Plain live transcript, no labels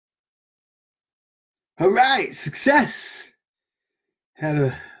All right, success. Had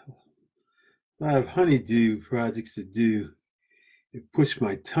a lot of honeydew projects to do. It pushed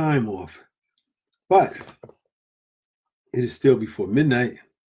my time off, but it is still before midnight,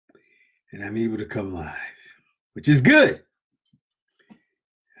 and I'm able to come live, which is good.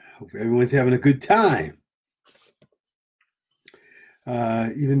 Hope everyone's having a good time,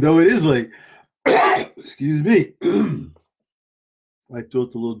 even though it is late. Excuse me. My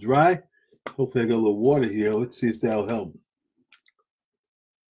throat's a little dry. Hopefully, I got a little water here. Let's see if that'll help.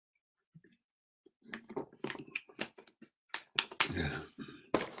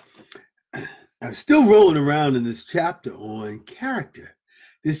 I'm still rolling around in this chapter on character.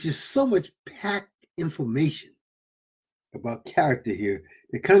 There's just so much packed information about character here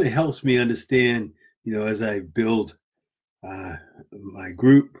that kind of helps me understand, as I build my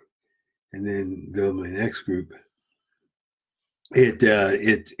group and then build my next group.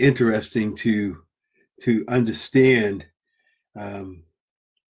 It's interesting to understand,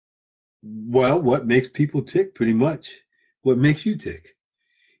 what makes people tick, pretty much. What makes you tick,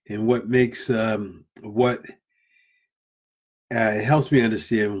 and what makes it helps me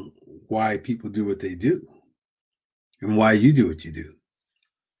understand why people do what they do, and why you do what you do.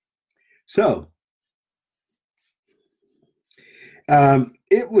 So,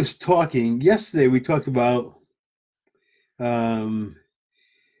 it was talking yesterday. We talked about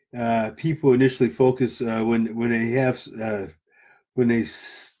people initially focus when they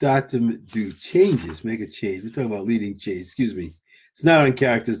start to do changes, make a change. We're talking about leading change. Excuse me. It's not on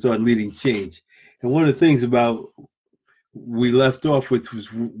character. It's on leading change. And one of the things about we left off with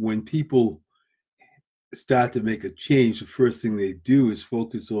was when people start to make a change, the first thing they do is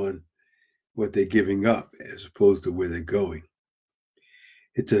focus on what they're giving up as opposed to where they're going.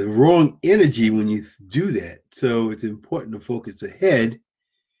 It's a wrong energy when you do that. So it's important to focus ahead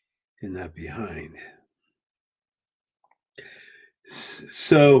and not behind.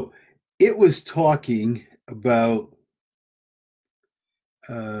 So it was talking about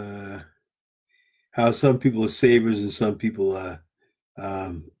how some people are savers and some people are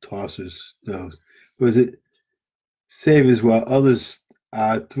tossers. No, was it savers while others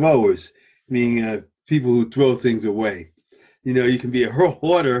are throwers, meaning people who throw things away. You can be a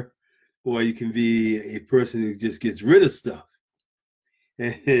hoarder, or you can be a person who just gets rid of stuff.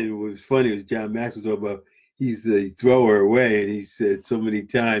 And what was funny was John Maxwell talking about he's the thrower away, and he said so many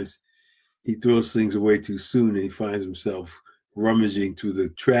times he throws things away too soon, and he finds himself rummaging through the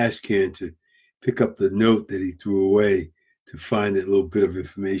trash can to pick up the note that he threw away to find that little bit of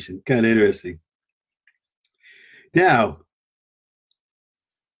information. Kind of interesting. Now,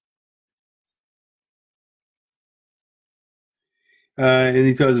 and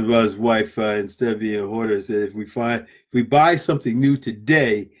he talks about his wife, instead of being a hoarder, said if we buy something new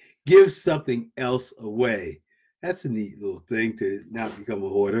today, give something else away. That's a neat little thing to not become a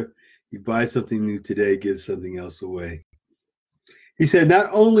hoarder. You buy something new today, give something else away. He said, not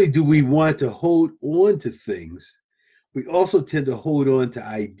only do we want to hold on to things, we also tend to hold on to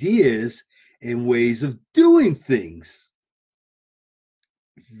ideas and ways of doing things.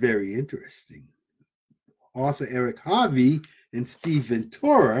 Very interesting. Author Eric Harvey and Steve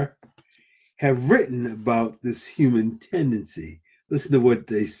Ventura have written about this human tendency. Listen to what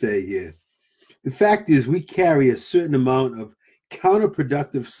they say here. The fact is, we carry a certain amount of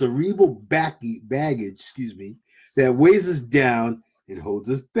counterproductive cerebral baggage, that weighs us down and holds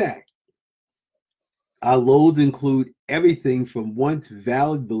us back. Our loads include everything from once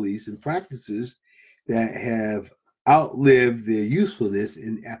valid beliefs and practices that have outlived their usefulness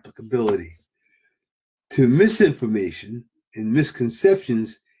and applicability, to misinformation and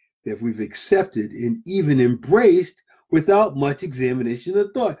misconceptions that we've accepted and even embraced without much examination or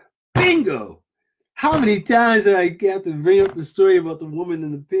thought. Bingo! How many times do I have to bring up the story about the woman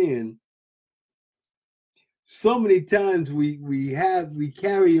in the pan? So many times we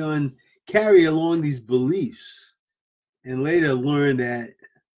carry along these beliefs and later learn that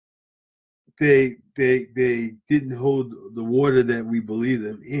they didn't hold the water that we believe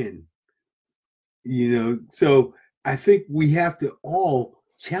them in. So I think we have to all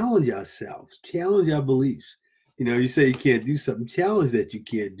challenge ourselves, challenge our beliefs. You say you can't do something, challenge that you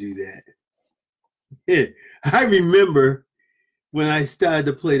can't do that. Yeah. I remember when I started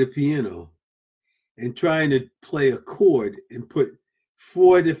to play the piano and trying to play a chord and put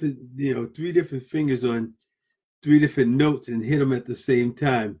three different fingers on three different notes and hit them at the same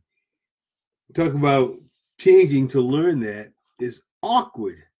time. Talk about changing to learn that is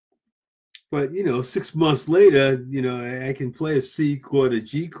awkward. But, 6 months later, I can play a C chord, a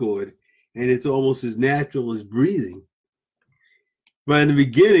G chord, and it's almost as natural as breathing. But in the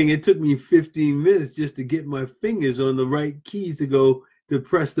beginning, it took me 15 minutes just to get my fingers on the right keys to go to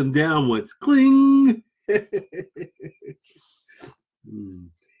press them down once. Cling.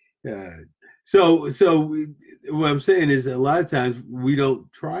 Yeah. So what I'm saying is a lot of times we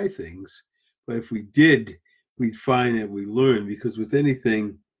don't try things, but if we did, we'd find that we learn, because with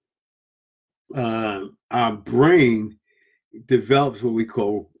anything, our brain develops what we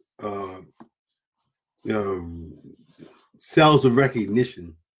call um, cells of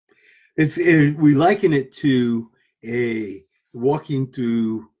recognition. We liken it to a walking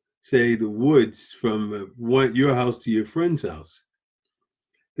through, say, the woods from your house to your friend's house.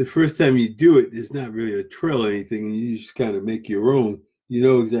 The first time you do it, there's not really a trail or anything, and you just kind of make your own. You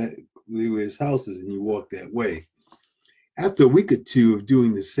know exactly where his house is, and you walk that way. After a week or two of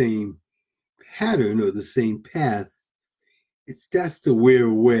doing the same pattern or the same path, it starts to wear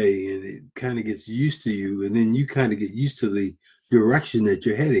away, and it kind of gets used to you, and then you kind of get used to the direction that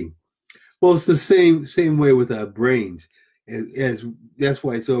you're heading. Well, it's the same way with our brains. As that's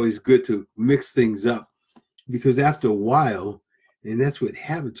why it's always good to mix things up, because after a while, and that's what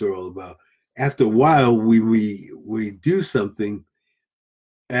habits are all about. After a while, we do something.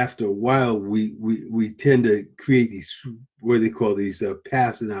 After a while, we tend to create these, what they call these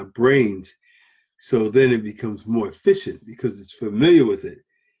paths in our brains. So then it becomes more efficient because it's familiar with it.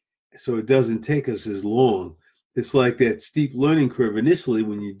 So it doesn't take us as long. It's like that steep learning curve. Initially,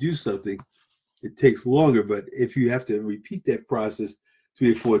 when you do something, it takes longer. But if you have to repeat that process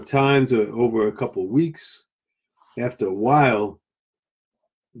 3 or 4 times or over a couple of weeks, after a while,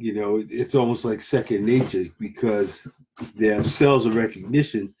 you know, it's almost like second nature, because there are cells of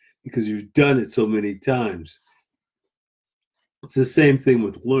recognition because you've done it so many times. It's the same thing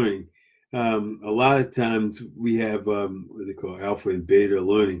with learning. A lot of times we have what they call alpha and beta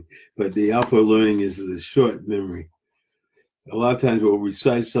learning, but the alpha learning is the short memory. A lot of times we'll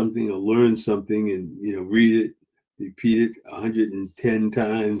recite something or learn something and, you know, read it, repeat it 110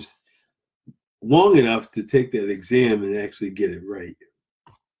 times, long enough to take that exam and actually get it right.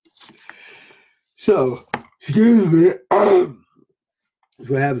 So, excuse me, that's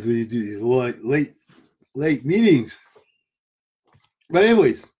what happens when you do these late meetings. But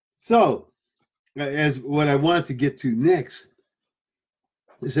anyways, so as what I want to get to next,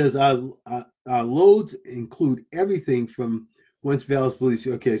 it says our loads include everything from once Val's beliefs.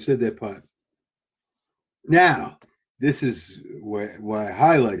 Okay, I said that part. Now, this is what I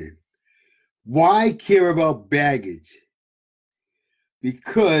highlighted. Why care about baggage?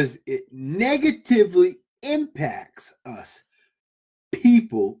 Because it negatively impacts us,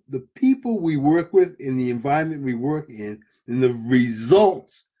 people, the people we work with, in the environment we work in, and the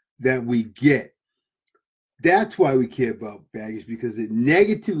results that we get. That's why we care about baggage, because it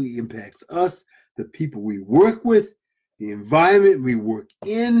negatively impacts us, the people we work with, the environment we work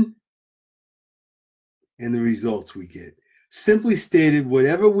in, and the results we get. Simply stated,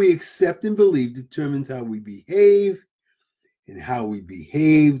 whatever we accept and believe determines how we behave, and how we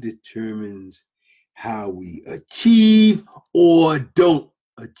behave determines how we achieve or don't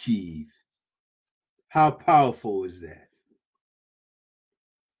achieve. How powerful is that?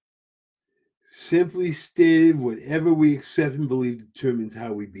 Simply stated, whatever we accept and believe determines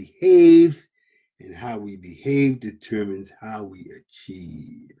how we behave, and how we behave determines how we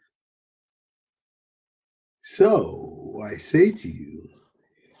achieve. So I say to you,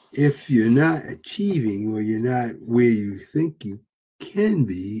 if you're not achieving, or you're not where you think you can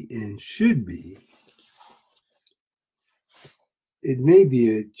be and should be, it may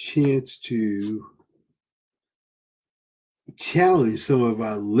be a chance to challenge some of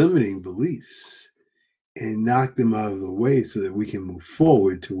our limiting beliefs and knock them out of the way so that we can move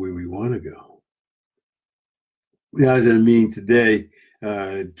forward to where we want to go. I was at a meeting today,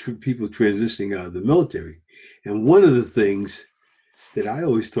 people transitioning out of the military. And one of the things that I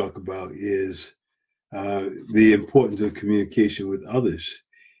always talk about is the importance of communication with others,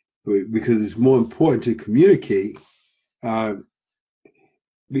 because it's more important to communicate,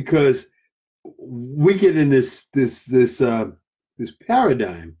 because we get in this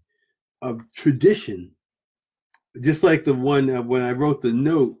paradigm of tradition, just like the one when I wrote the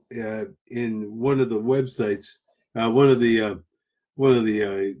note in one of the websites, one of the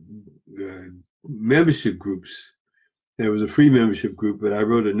membership groups. There was a free membership group, but I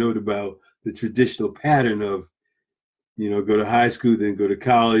wrote a note about the traditional pattern of, you know, go to high school, then go to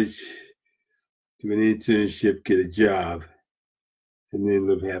college, do an internship, get a job, and then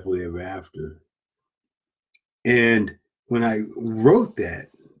live happily ever after. And when I wrote that,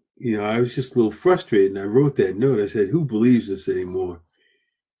 you know, I was just a little frustrated, and I wrote that note. I said, who believes this anymore?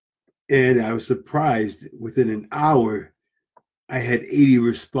 And I was surprised, within an hour, I had 80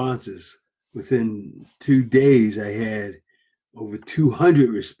 responses. Within 2 days, I had over 200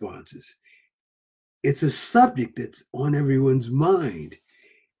 responses. It's a subject that's on everyone's mind.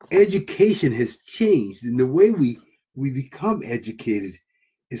 Education has changed, and the way we become educated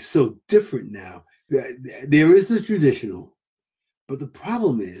is so different now. There is the traditional, but the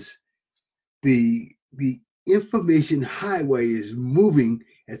problem is the information highway is moving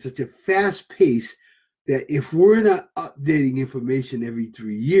at such a fast pace that if we're not updating information every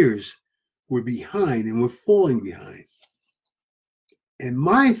 3 years, we're behind and we're falling behind. And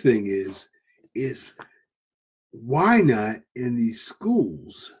my thing is why not in these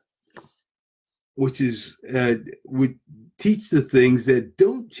schools, which is would teach the things that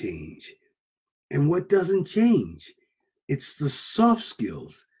don't change. And what doesn't change? It's the soft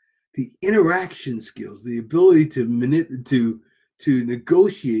skills, the interaction skills, the ability to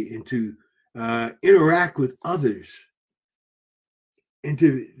negotiate and to interact with others, and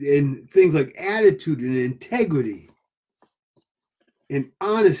things like attitude and integrity and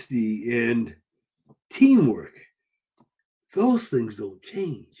honesty and teamwork. Those things don't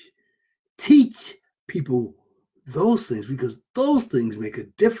change. Teach people those things because those things make a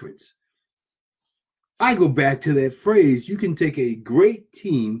difference. I go back to that phrase, you can take a great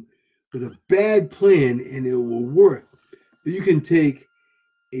team with a bad plan and it will work. But you can take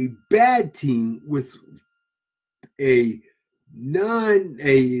a bad team with a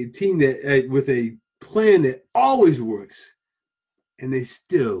team that with a plan that always works and they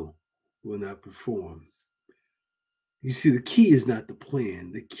still will not perform. You see, the key is not the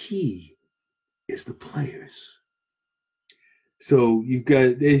plan. The key is the players. So you've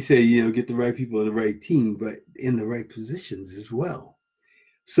got, they say, get the right people on the right team, but in the right positions as well.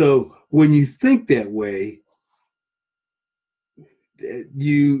 So when you think that way,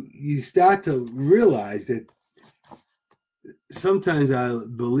 you start to realize that sometimes our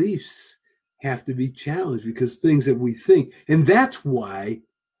beliefs have to be challenged because things that we think, and that's why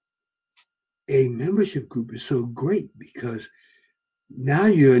a membership group is so great, because now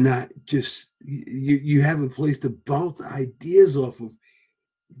you're not just, you have a place to bounce ideas off of,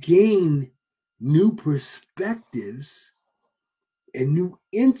 gain new perspectives and new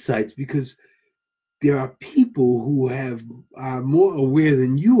insights, because there are people who are more aware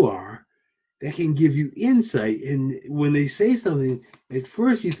than you are that can give you insight. And when they say something, at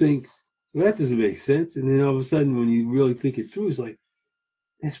first you think, well, that doesn't make sense. And then all of a sudden, when you really think it through, it's like,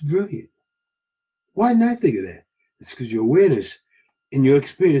 that's brilliant. Why didn't I think of that? It's because your awareness and your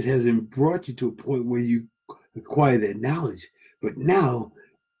experience hasn't brought you to a point where you acquire that knowledge. But now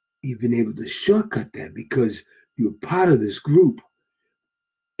you've been able to shortcut that because you're part of this group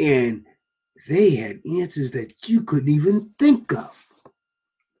and they had answers that you couldn't even think of.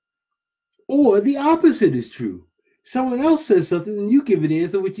 Or the opposite is true. Someone else says something and you give an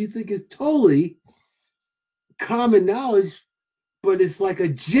answer which you think is totally common knowledge, but it's like a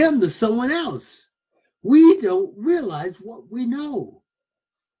gem to someone else. We don't realize what we know.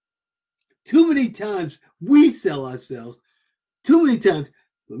 Too many times we sell ourselves. Too many times,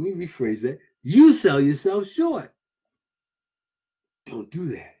 let me rephrase that, you sell yourself short. Don't do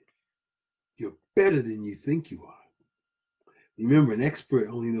that. You're better than you think you are. Remember, an expert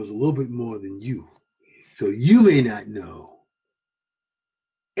only knows a little bit more than you. So you may not know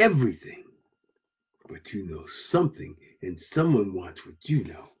everything, but you know something, and someone wants what you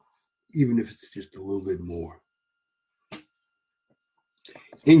know, even if it's just a little bit more.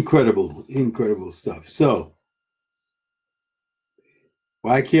 Incredible, incredible stuff. So,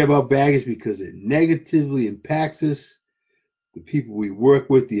 why I care about baggage? Because it negatively impacts us, the people we work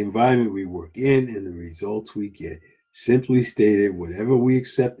with, the environment we work in, and the results we get. Simply stated, whatever we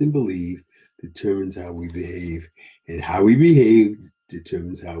accept and believe determines how we behave, and how we behave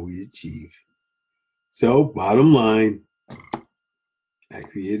determines how we achieve. So, bottom line, I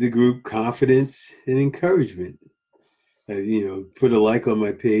created the group Confidence and Encouragement. Put a like on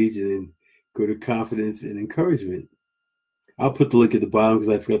my page and then go to Confidence and Encouragement. I'll put the link at the bottom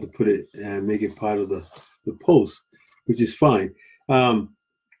because I forgot to put it and make it part of the post, which is fine.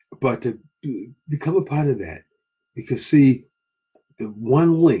 But to become a part of that, because see, the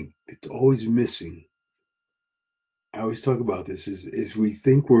one link that's always missing, I always talk about this, is we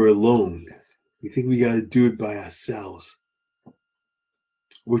think we're alone. We think we got to do it by ourselves,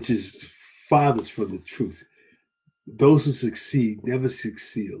 which is farthest from the truth. Those who succeed never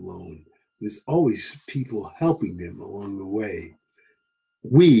succeed alone. There's always people helping them along the way.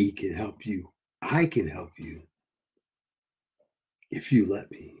 We can help you. I can help you if you let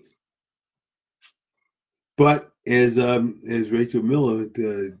me. But as Rachel Miller,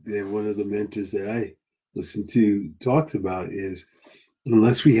 one of the mentors that I listen to talks about is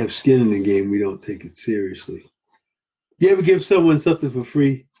unless we have skin in the game, we don't take it seriously. You ever give someone something for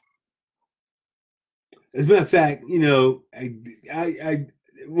free? As a matter of fact,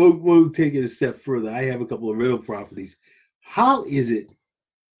 we'll take it a step further. I have a couple of rental properties. How is it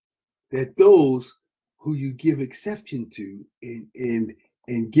that those who you give exception to and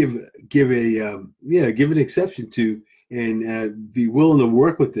give an exception to and be willing to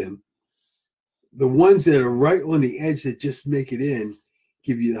work with them, the ones that are right on the edge that just make it in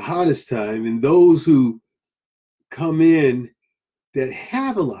give you the hardest time, and those who come in that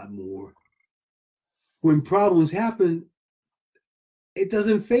have a lot more, when problems happen, it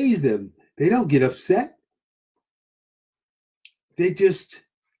doesn't faze them. They don't get upset. They just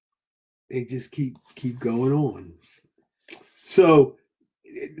keep going on. So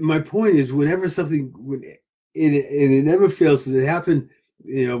my point is, whenever something it never fails, because it happened.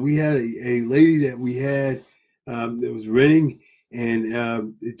 We had a lady that we had that was renting,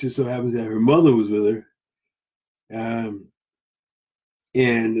 and it just so happens that her mother was with her, and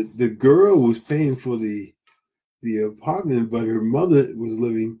the girl was paying for the apartment, but her mother was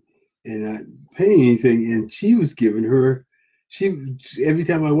living and not paying anything, and she was giving her. Every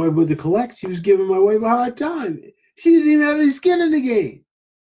time my wife went to collect, she was giving my wife a hard time. She didn't even have any skin in the game,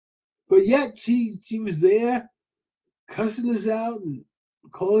 but yet she was there, cussing us out and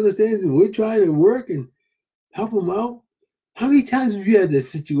calling us things, and we're trying to work and help them out. How many times have you had that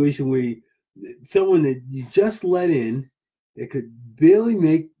situation where someone that you just let in that could barely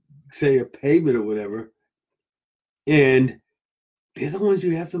make, say, a payment or whatever, and they're the ones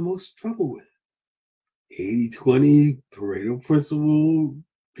you have the most trouble with? 80-20 Pareto principle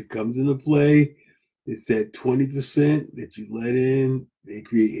that comes into play. It's that 20% that you let in, they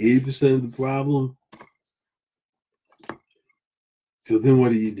create 80% of the problem. So then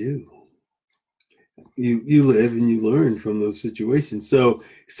what do? You live and you learn from those situations. So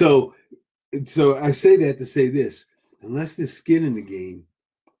I say that to say this: unless there's skin in the game,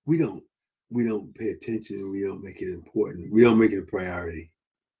 we don't pay attention. We don't make it important. We don't make it a priority.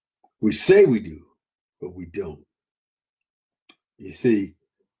 We say we do, but we don't. You see,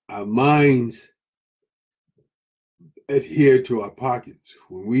 our minds adhere to our pockets.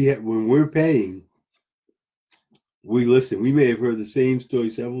 When we're paying, we listen. We may have heard the same story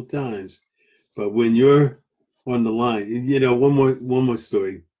several times, but when you're on the line, one more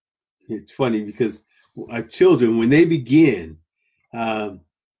story. It's funny because our children, when they began, and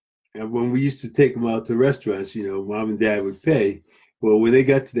when we used to take them out to restaurants, mom and dad would pay. Well, when they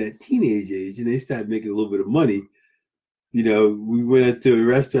got to that teenage age and they started making a little bit of money, we went out to a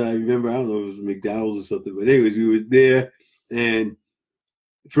restaurant. I remember, I don't know if it was McDonald's or something, but anyways, we were there, and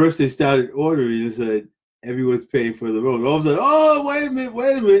first they started ordering and said everyone's paying for their own. All of a sudden, oh, wait a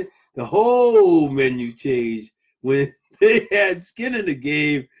minute, the whole menu changed when they had skin in the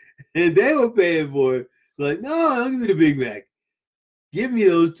game and they were paying for it. Like, no, don't give me the Big Mac. Give me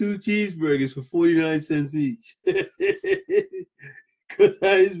those 2 cheeseburgers for 49 cents each. Because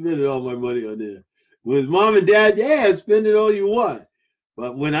I ain't spending all my money on there. With mom and dad, yeah, spend it all you want.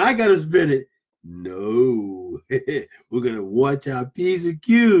 But when I got to spend it, no. We're going to watch our P's and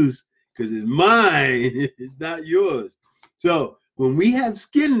Q's because it's mine. It's not yours. So when we have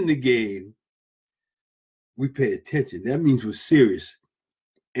skin in the game, we pay attention. That means we're serious.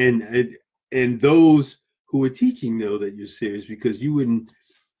 And those who are teaching know that you're serious, because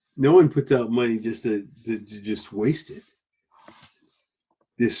no one puts out money just to just waste it.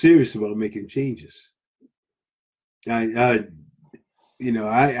 They're serious about making changes. I'm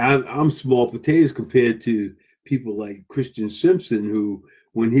small potatoes compared to people like Christian Simpson, who,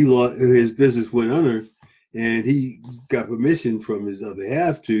 when his business went under, and he got permission from his other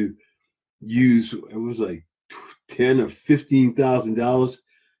half to use, it was like $10,000 or $15,000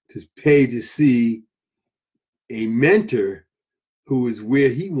 to pay to see a mentor who was where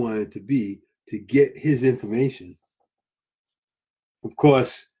he wanted to be to get his information. Of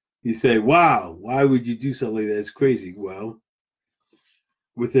course, you say, wow, why would you do something like that? It's crazy. Well,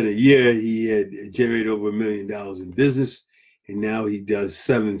 within a year, he had generated over $1 million in business, and now he does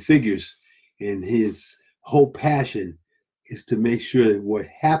 7 figures. And his whole passion is to make sure that what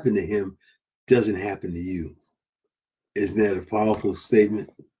happened to him doesn't happen to you. Isn't that a powerful statement?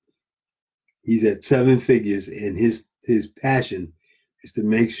 He's at 7 figures, and his passion is to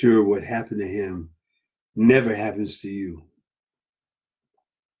make sure what happened to him never happens to you.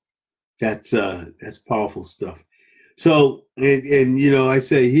 That's powerful stuff. So, and I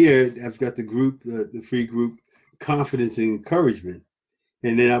say here, I've got the group, the free group, Confidence and Encouragement,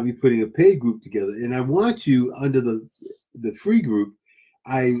 and then I'll be putting a paid group together. And I want you, under the free group,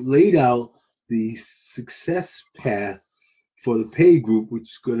 I laid out the success path for the paid group, which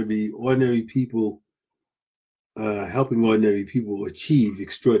is going to be ordinary people, helping ordinary people achieve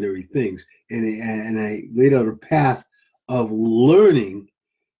extraordinary things. And I laid out a path of learning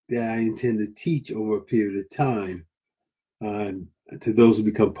that I intend to teach over a period of time to those who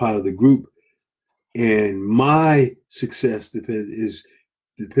become part of the group. And my success is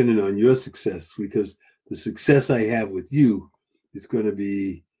dependent on your success, because the success I have with you is going to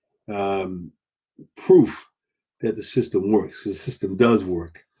be proof that the system works. The system does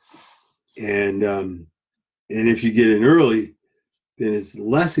work. And if you get in early, then it's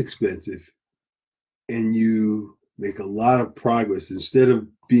less expensive and you make a lot of progress. Instead of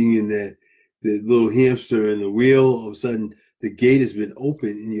being in the little hamster in the wheel, all of a sudden the gate has been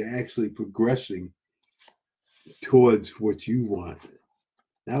opened and you're actually progressing towards what you want.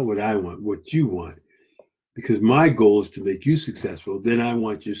 Not what I want, what you want. Because my goal is to make you successful. Then I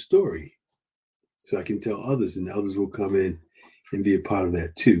want your story so I can tell others, and others will come in and be a part of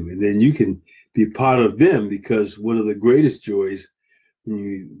that too. And then you can be part of them, because one of the greatest joys when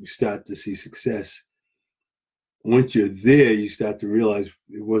you start to see success, once you're there, you start to realize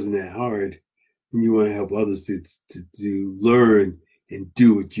it wasn't that hard, and you want to help others to learn and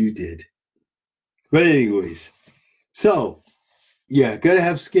do what you did. But anyways, so yeah, got to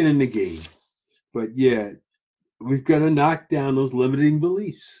have skin in the game. But yeah, we've got to knock down those limiting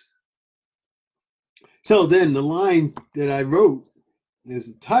beliefs. So then the line that I wrote as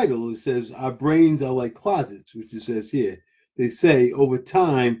the title, it says, our brains are like closets, which it says here. They say over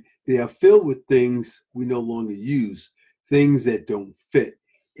time, they are filled with things we no longer use, things that don't fit.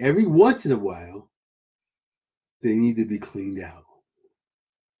 Every once in a while, they need to be cleaned out.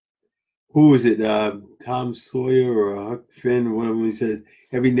 Who is it? Tom Sawyer or Huck Finn, one of them, he said,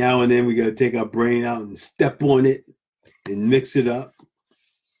 every now and then we got to take our brain out and step on it and mix it up.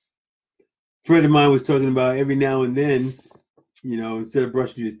 A friend of mine was talking about every now and then, instead of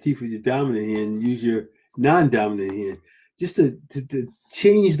brushing your teeth with your dominant hand, use your non-dominant hand, just to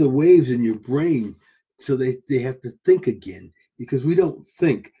change the waves in your brain so they have to think again, because we don't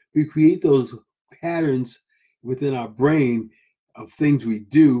think. We create those patterns within our brain of things we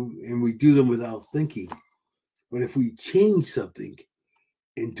do, and we do them without thinking. But if we change something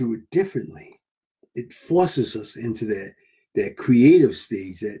and do it differently, it forces us into that creative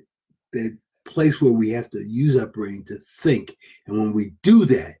stage, that place where we have to use our brain to think. And when we do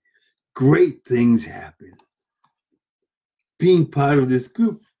that, great things happen. Being part of this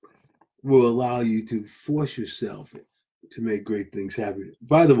group will allow you to force yourself to make great things happen.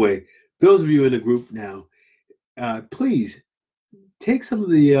 By the way, those of you in the group now, please take some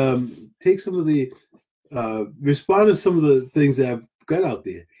of the respond to some of the things that I've got out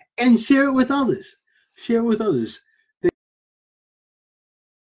there and share it with others. Share it with others.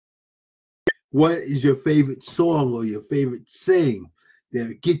 What is your favorite song or your favorite saying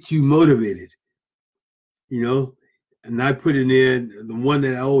that gets you motivated? And I put in there the one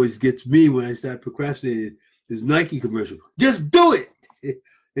that always gets me when I start procrastinating is Nike commercial. Just do it.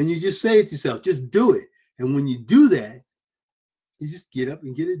 And you just say it to yourself, just do it. And when you do that, you just get up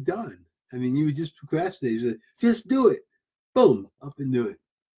and get it done. I mean, you would just procrastinate. You say, just do it. Boom, up and do it.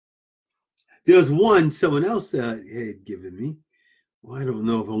 There was one someone else had given me. Well, I don't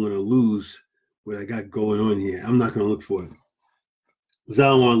know if I'm going to lose what I got going on here. I'm not going to look for it because I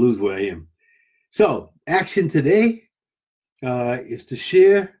don't want to lose where I am. So, action today is to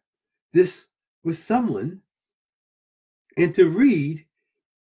share this with someone and to read,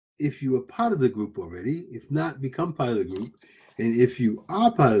 if you are part of the group already. If not, become part of the group. And if you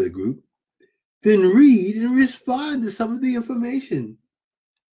are part of the group, then read and respond to some of the information.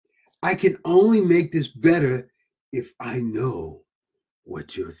 I can only make this better if I know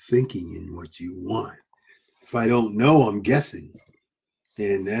what you're thinking and what you want. If I don't know, I'm guessing.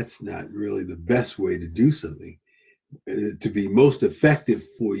 And that's not really the best way to do something. To be most effective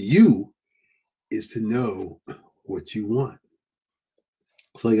for you is to know what you want.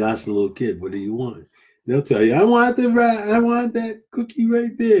 It's like I asked a little kid, what do you want? They'll tell you, I want that cookie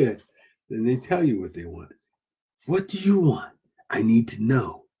right there. Then they tell you what they want. What do you want? I need to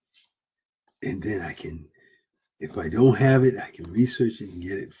know. And then I can, if I don't have it, I can research it and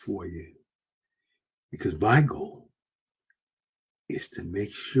get it for you. Because my goal is to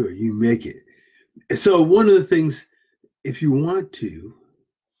make sure you make it. So one of the things, if you want to,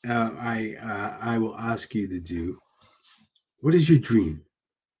 I will ask you to do, what is your dream?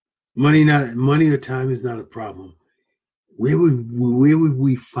 Money or time is not a problem. Where would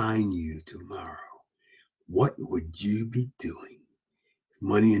we find you tomorrow? What would you be doing if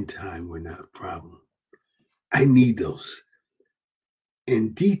money and time were not a problem? I need those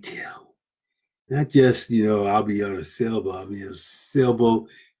in detail. Not just, I'll be on a sailboat. I'll be on a sailboat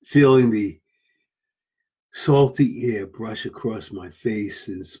feeling the salty air brush across my face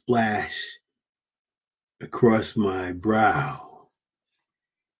and splash across my brow,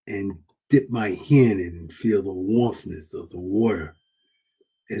 and dip my hand in and feel the warmthness of the water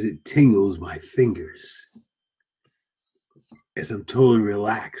as it tingles my fingers. As I'm totally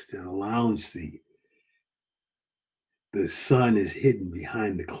relaxed in a lounge seat, the sun is hidden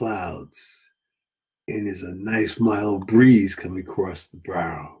behind the clouds, and there's a nice mild breeze coming across the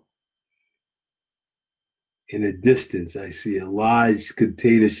brow. In the distance, I see a large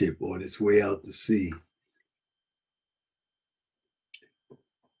container ship on its way out to sea.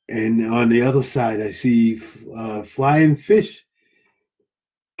 And on the other side, I see flying fish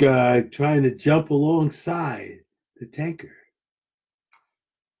trying to jump alongside the tanker.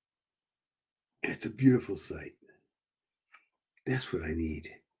 It's a beautiful sight. That's what I need.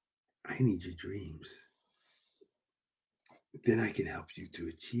 I need your dreams. Then I can help you to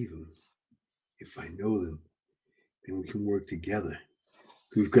achieve them. If I know them, then we can work together.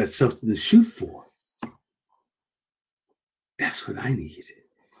 So we've got something to shoot for. That's what I need.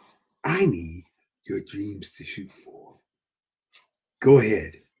 I need your dreams to shoot for. Go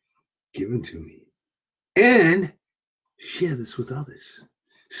ahead, give them to me. And share this with others.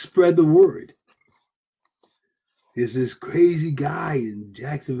 Spread the word. There's this crazy guy in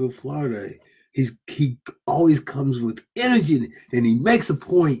Jacksonville, Florida. He always comes with energy, and he makes a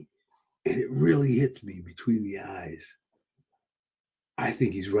point, and it really hits me between the eyes. I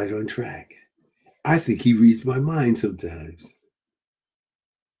think he's right on track. I think he reads my mind sometimes.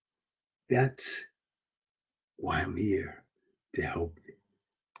 That's why I'm here, to help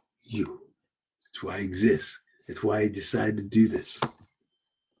you. That's why I exist. That's why I decided to do this.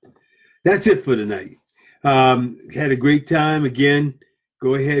 That's it for tonight. Had a great time. Again,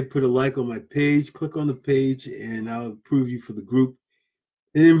 go ahead, put a like on my page, click on the page, and I'll approve you for the group.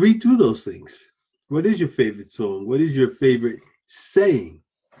 And then read through those things. What is your favorite song? What is your favorite saying?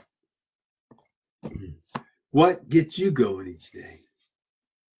 What gets you going each day?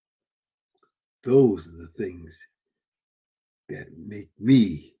 Those are the things that make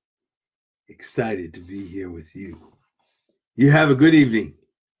me excited to be here with you. You have a good evening.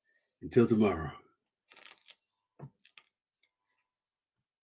 Until tomorrow.